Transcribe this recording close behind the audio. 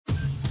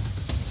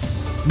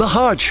The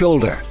Hard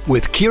Shoulder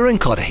with Kieran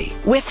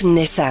Cuddihy with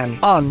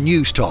Nissan on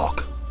News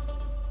Talk.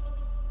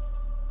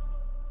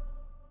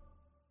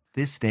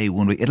 This day,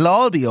 one week, it'll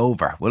all be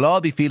over. We'll all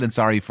be feeling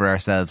sorry for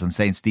ourselves on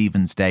St.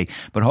 Stephen's Day,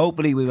 but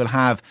hopefully we will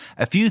have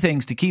a few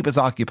things to keep us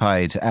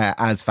occupied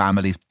as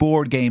families.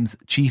 Board games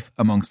chief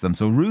amongst them.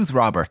 So Ruth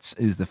Roberts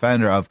is the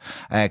founder of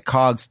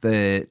Cogs,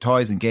 the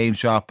toys and game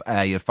shop.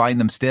 You'll find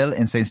them still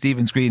in St.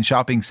 Stephen's Green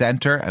Shopping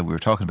Centre. We were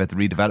talking about the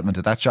redevelopment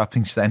of that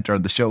shopping centre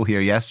on the show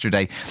here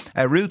yesterday.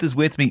 Ruth is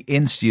with me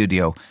in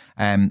studio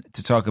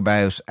to talk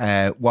about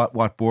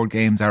what board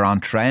games are on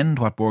trend,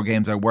 what board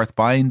games are worth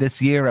buying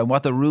this year, and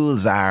what the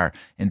rules are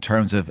in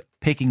terms of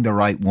picking the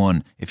right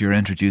one if you're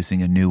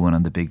introducing a new one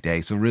on the big day.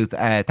 So Ruth,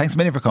 thanks a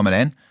million for coming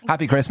in.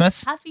 Happy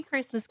Christmas. Happy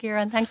Christmas,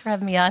 Kieran. Thanks for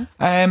having me on.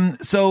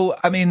 So,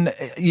 I mean,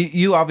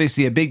 you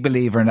obviously a big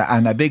believer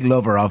and a big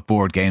lover of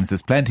board games.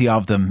 There's plenty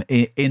of them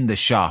in the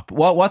shop.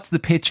 What's the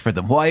pitch for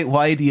them?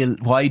 Why do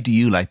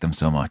you like them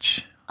so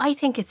much? I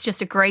think it's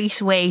just a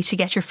great way to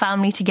get your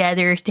family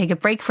together, to take a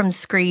break from the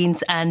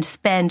screens and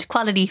spend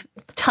quality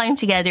time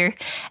together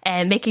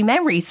and making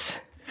memories.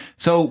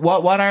 So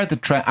what are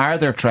are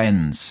there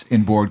trends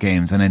in board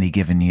games in any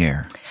given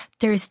year?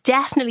 There's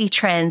definitely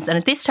trends, and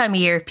at this time of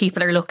year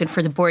people are looking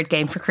for the board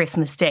game for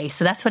Christmas Day,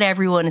 so that's what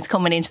everyone is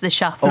coming into the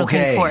shop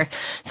looking for.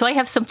 So I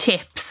have some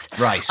tips.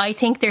 Right. I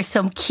think there's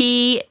some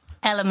key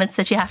elements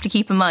that you have to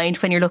keep in mind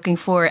when you're looking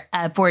for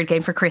a board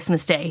game for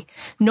Christmas Day.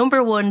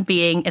 Number one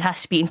being it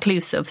has to be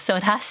inclusive. So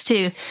it has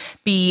to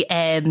be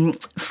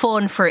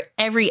fun for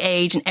every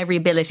age and every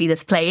ability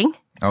that's playing.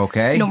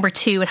 Okay. Number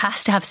two, it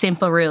has to have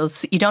simple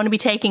rules. You don't want to be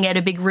taking out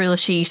a big rule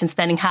sheet and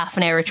spending half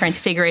an hour trying to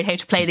figure out how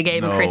to play the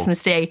game on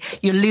Christmas Day.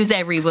 You'll lose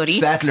everybody.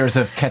 Settlers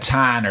of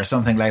Catan or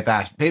something like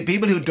that.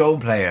 People who don't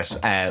play it,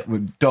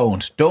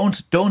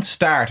 don't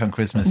start on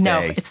Christmas Day. No,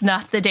 it's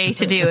not the day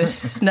to do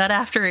it. Not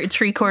after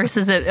 3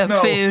 courses of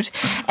food.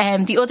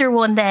 The other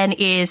one then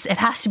is it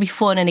has to be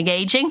fun and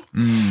engaging.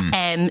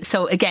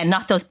 So again,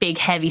 not those big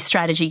heavy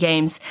strategy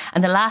games.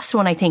 And the last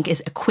one I think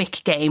is a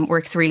quick game.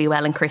 Works really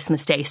well on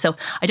Christmas Day. So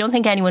I don't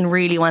think anyone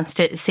really wants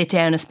to sit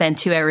down and spend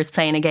 2 hours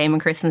playing a game on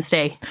Christmas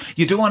Day.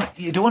 You don't want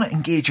to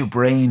engage your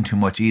brain too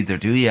much either,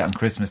 do you, on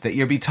Christmas Day?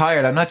 You'll be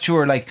tired. I'm not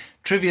sure, like,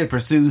 Trivial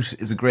Pursuit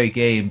is a great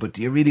game, but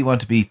do you really want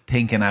to be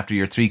thinking after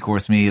your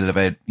 3-course meal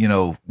about,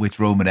 which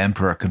Roman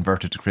emperor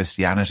converted to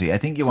Christianity? I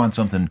think you want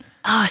something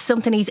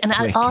easy. And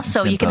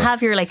also you can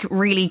have your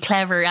really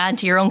clever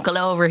auntie or uncle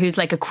over who's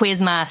like a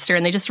quiz master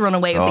and they just run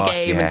away with the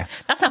game. Yeah.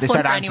 That's not fun for anyone.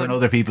 They start answering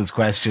other people's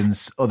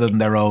questions other than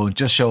their own,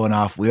 just showing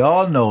off. We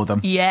all know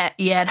them. Yeah.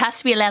 It has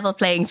to be a level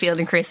playing field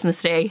on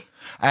Christmas Day.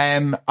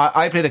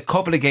 I played a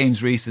couple of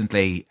games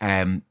recently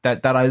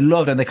that I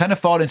loved, and they kind of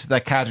fall into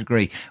that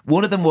category.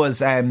 One of them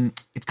was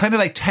it's kind of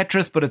like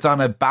Tetris, but it's on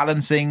a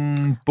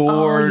balancing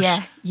board.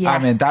 Oh, yeah. I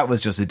mean, that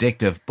was just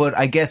addictive. But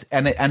I guess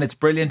and it's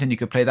brilliant, and you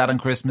could play that on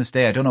Christmas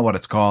Day. I don't know what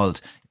it's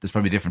called. There's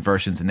probably different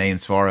versions and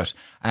names for it.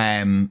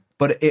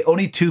 But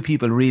only 2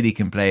 people really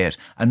can play it.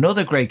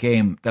 Another great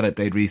game that I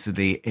played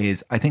recently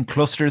is, I think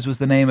Clusters was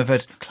the name of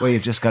it, where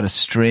you've just got a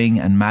string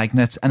and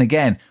magnets. And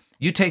again,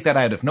 you take that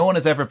out. If no one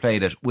has ever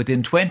played it,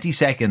 within 20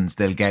 seconds,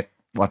 they'll get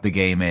what the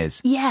game is.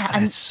 Yeah.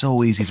 And it's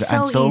so easy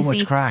and so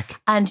much crack.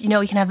 And, you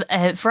can have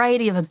a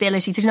variety of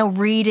abilities. There's no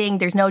reading.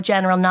 There's no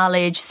general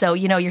knowledge. So,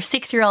 your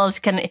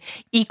 6-year-old can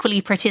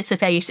equally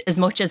participate as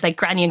much as like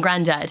Granny and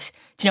Grandad.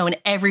 And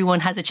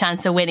everyone has a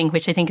chance of winning,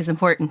 which I think is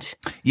important.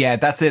 Yeah,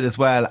 that's it as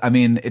well. I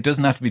mean, it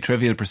doesn't have to be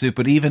Trivial Pursuit,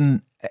 but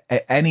even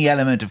any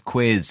element of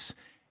quiz,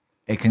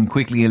 it can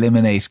quickly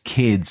eliminate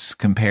kids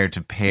compared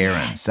to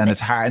parents, and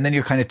it's hard, and then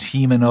you're kind of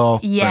teaming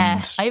up.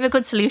 Yeah, I have a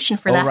good solution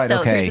for that, though.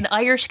 Okay. There's an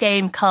Irish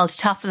game called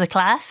Top of the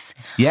Class.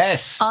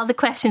 Yes. All the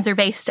questions are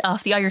based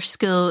off the Irish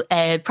school,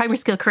 primary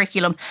school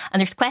curriculum,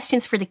 and there's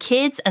questions for the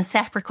kids and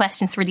separate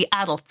questions for the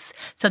adults.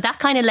 So that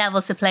kind of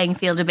levels the playing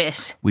field a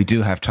bit. We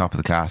do have Top of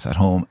the Class at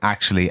home,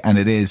 actually, and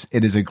it is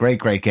a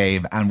great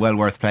game and well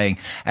worth playing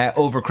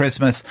over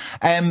Christmas.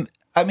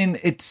 I mean,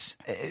 it's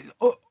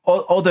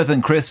other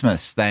than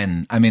Christmas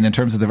then, I mean, in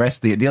terms of the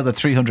rest of the other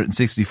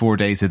 364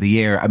 days of the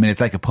year, I mean, it's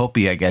like a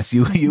puppy, I guess.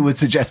 You would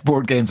suggest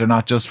board games are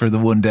not just for the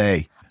one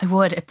day. I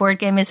would. A board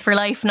game is for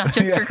life, not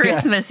just for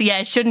Christmas. Yeah,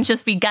 it shouldn't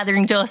just be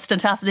gathering dust on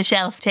top of the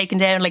shelf, taking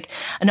down like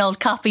an old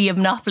copy of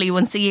Monopoly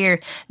once a year.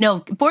 No,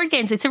 board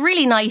games, it's a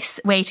really nice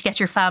way to get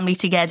your family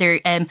together.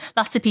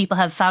 Lots of people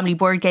have family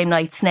board game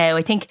nights now.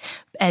 I think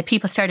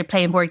people started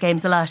playing board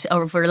games a lot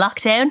over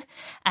lockdown,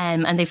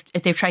 and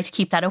they've tried to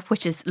keep that up,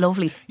 which is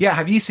lovely. Yeah,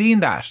 have you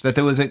seen that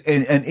there was an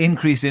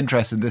increased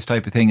interest in this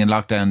type of thing in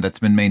lockdown that's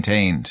been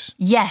maintained?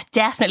 Yeah,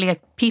 definitely.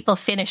 Like, people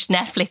finished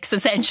Netflix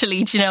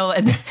essentially,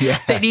 and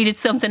they needed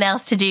something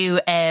else to do,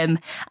 and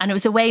it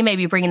was a way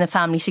maybe bringing the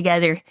family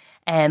together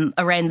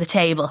around the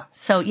table.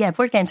 So yeah,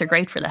 board games are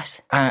great for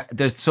that.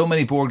 There's so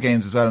many board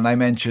games as well, and I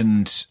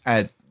mentioned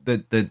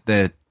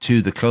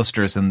the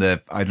clusters and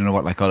the, I don't know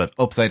what I call it,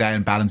 upside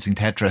down balancing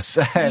Tetris.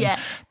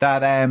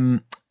 That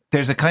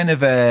there's a kind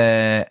of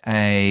a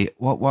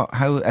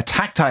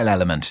tactile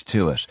element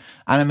to it.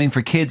 And I mean,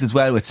 for kids as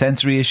well with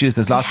sensory issues,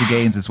 there's lots of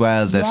games as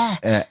well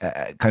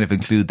that kind of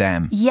include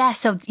them. Yeah,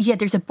 so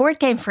there's a board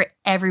game for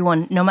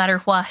everyone, no matter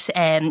what,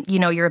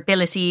 your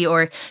ability,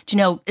 or,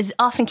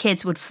 often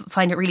kids would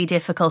find it really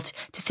difficult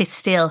to sit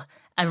still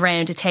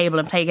around a table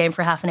and play a game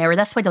for half an hour.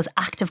 That's why those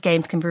active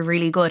games can be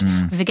really good.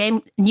 We have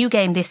a new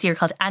game this year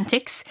called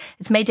Antics.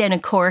 It's made down in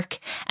Cork,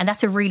 and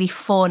that's a really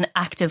fun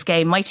active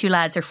game. My two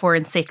lads are 4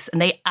 and 6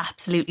 and they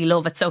absolutely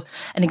love it. So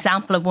an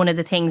example of one of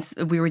the things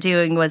we were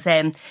doing was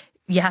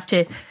you have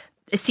to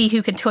see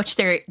who can touch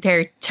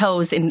their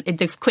toes in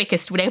the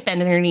quickest without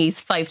bending their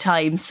knees 5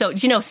 times. So,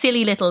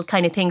 silly little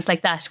kind of things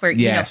like that where,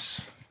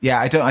 Yeah,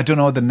 I don't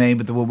know the name,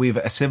 but we've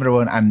a similar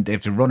one, and they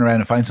have to run around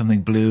and find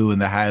something blue in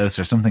the house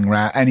or something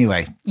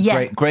anyway,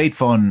 great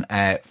fun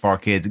for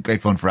kids,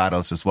 great fun for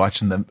adults just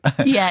watching them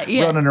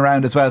running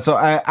around as well. So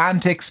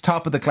Antics,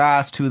 top of the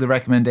class, 2 of the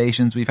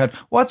recommendations we've had.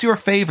 What's your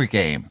favourite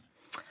game?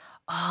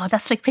 Oh,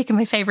 that's like picking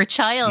my favourite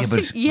child. Yeah,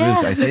 but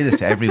Ruth, I say this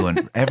to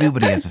everyone.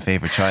 Everybody has a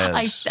favourite child.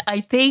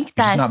 I think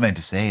that... You're just not meant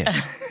to say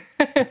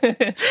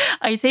it.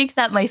 I think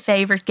that my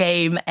favourite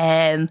game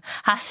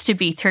has to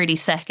be 30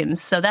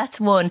 Seconds. So that's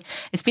one.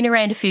 It's been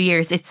around a few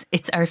years.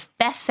 It's our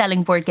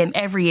best-selling board game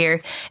every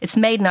year. It's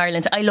made in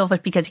Ireland. I love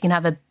it because you can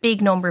have a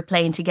big number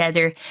playing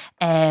together,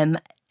 and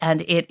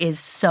it is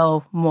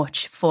so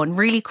much fun.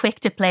 Really quick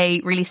to play,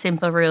 really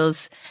simple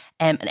rules.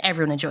 And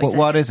everyone enjoys it.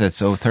 What is it?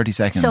 So 30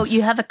 seconds. So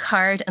you have a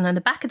card, and on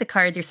the back of the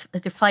card there's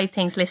 5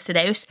 things listed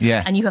out.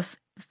 Yeah. And you have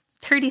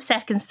 30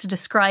 seconds to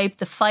describe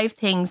the 5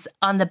 things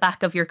on the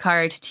back of your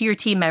card to your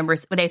team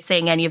members without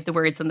saying any of the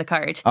words on the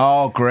card.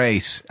 Oh,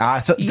 great.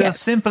 So they're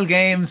simple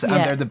games, and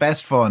they're the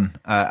best fun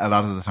a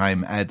lot of the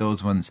time,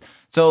 those ones.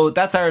 So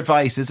that's our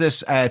advice, is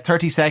it?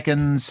 30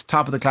 Seconds,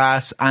 top of the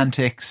class,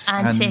 Antics.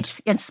 And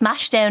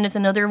Smashdown is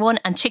another one.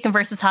 And Chicken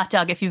versus Hot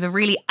Dog. If you have a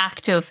really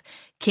active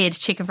kid,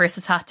 Chicken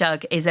versus Hot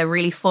Dog is a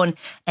really fun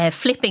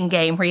flipping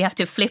game where you have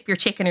to flip your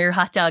chicken or your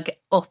hot dog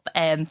up.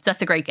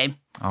 That's a great game.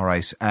 All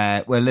right.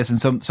 Well,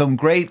 listen, some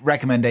great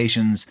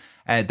recommendations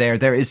there.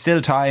 There is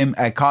still time.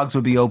 Cogs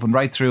will be open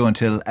right through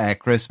until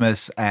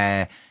Christmas.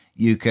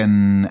 You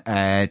can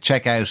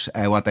check out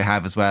what they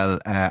have as well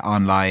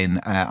online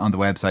on the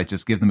website.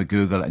 Just give them a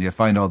Google and you'll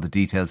find all the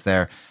details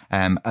there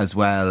as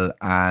well.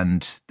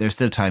 And there's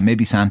still time.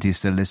 Maybe Santa is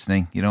still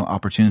listening.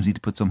 Opportunity to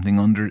put something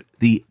under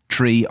the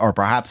tree, or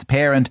perhaps a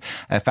parent,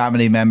 a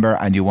family member,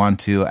 and you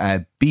want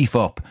to beef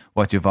up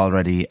what you've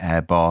already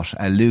bought.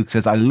 Luke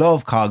says, I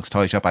love Cogs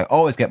Toy Shop. I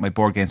always get my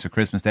board games for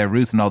Christmas there.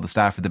 Ruth and all the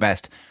staff are the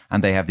best,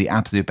 and they have the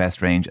absolute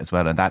best range as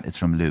well. And that is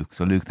from Luke.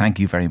 So Luke, thank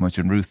you very much.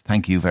 And Ruth,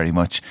 thank you very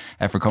much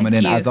for coming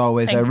in. As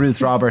always,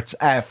 Ruth Roberts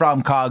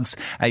from Cogs.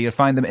 You'll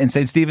find them in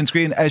St. Stephen's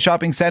Green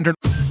Shopping Centre.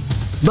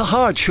 The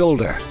Hard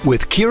Shoulder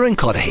with Kieran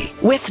Cuddihy.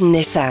 With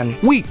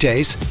Nissan.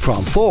 Weekdays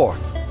from 4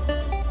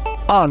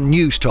 on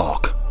News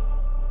Talk.